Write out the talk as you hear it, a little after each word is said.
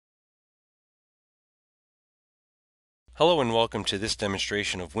Hello and welcome to this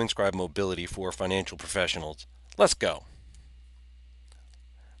demonstration of Winscribe Mobility for financial professionals. Let's go.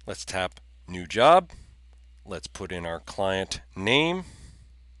 Let's tap New Job. Let's put in our client name,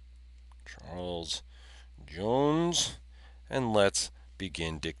 Charles Jones, and let's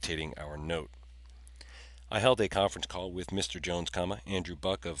begin dictating our note. I held a conference call with Mr. Jones, Andrew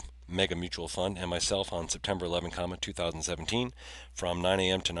Buck of Mega Mutual Fund, and myself on September 11, 2017 from 9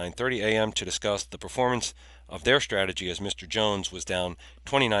 a.m. to 9:30 a.m. to discuss the performance of their strategy, as Mr. Jones was down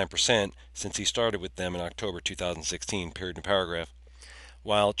 29% since he started with them in October 2016, period and paragraph.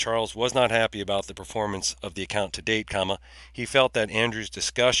 While Charles was not happy about the performance of the account to date, he felt that Andrew's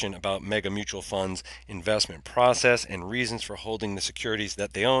discussion about Mega Mutual Fund's investment process and reasons for holding the securities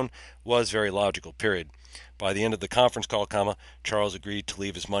that they own was very logical, period. By the end of the conference call, Charles agreed to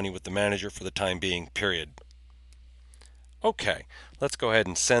leave his money with the manager for the time being, period. Okay, let's go ahead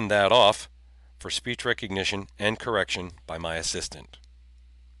and send that off for speech recognition and correction by my assistant.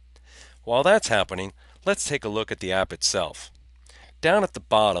 While that's happening, let's take a look at the app itself. Down at the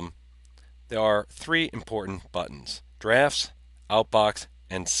bottom, there are three important buttons: Drafts, Outbox,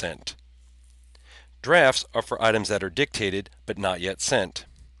 and Sent. Drafts are for items that are dictated but not yet sent.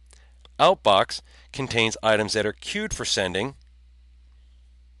 Outbox contains items that are queued for sending.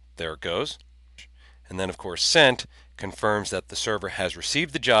 There it goes. And then, of course, Sent confirms that the server has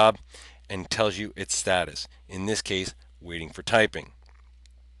received the job and tells you its status, in this case, waiting for typing.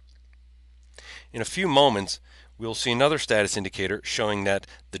 In a few moments, we'll see another status indicator showing that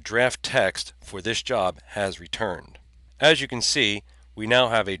the draft text for this job has returned. As you can see, we now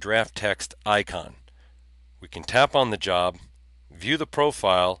have a draft text icon. We can tap on the job, view the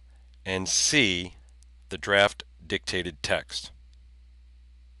profile, and see the draft dictated text.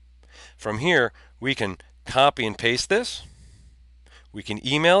 From here, we can copy and paste this, we can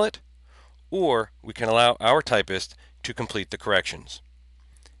email it, or we can allow our typist to complete the corrections.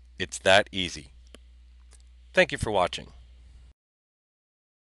 It's that easy. Thank you for watching.